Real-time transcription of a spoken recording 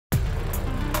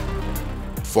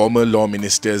Former Law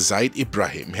Minister Zaid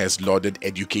Ibrahim has lauded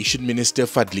Education Minister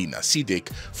Fadhlina Sidek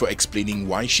for explaining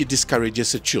why she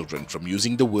discourages her children from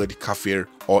using the word Kafir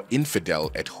or infidel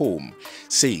at home,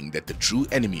 saying that the true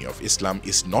enemy of Islam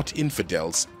is not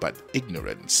infidels but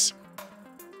ignorance.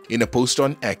 In a post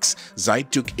on X, Zaid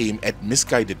took aim at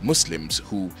misguided Muslims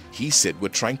who, he said, were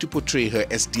trying to portray her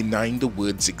as denying the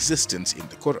word's existence in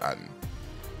the Quran.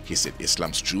 He said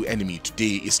Islam's true enemy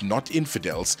today is not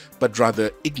infidels, but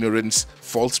rather ignorance,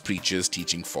 false preachers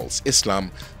teaching false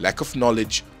Islam, lack of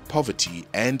knowledge, poverty,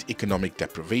 and economic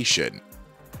deprivation.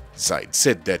 Zaid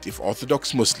said that if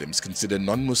Orthodox Muslims consider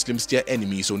non-Muslims their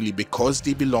enemies only because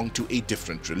they belong to a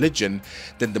different religion,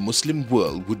 then the Muslim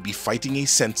world would be fighting a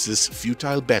senseless,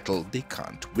 futile battle they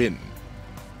can't win.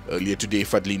 Earlier today,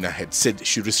 Fadhlina had said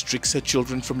she restricts her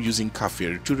children from using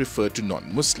Kafir to refer to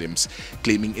non-Muslims,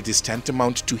 claiming it is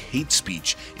tantamount to hate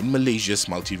speech in Malaysia's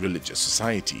multi-religious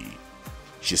society.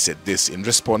 She said this in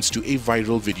response to a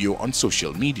viral video on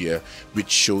social media which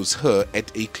shows her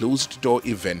at a closed-door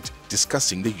event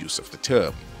discussing the use of the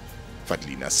term.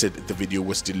 Fadhlina said the video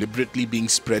was deliberately being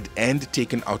spread and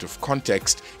taken out of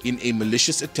context in a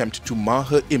malicious attempt to mar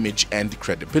her image and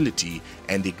credibility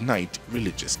and ignite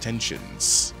religious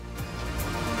tensions.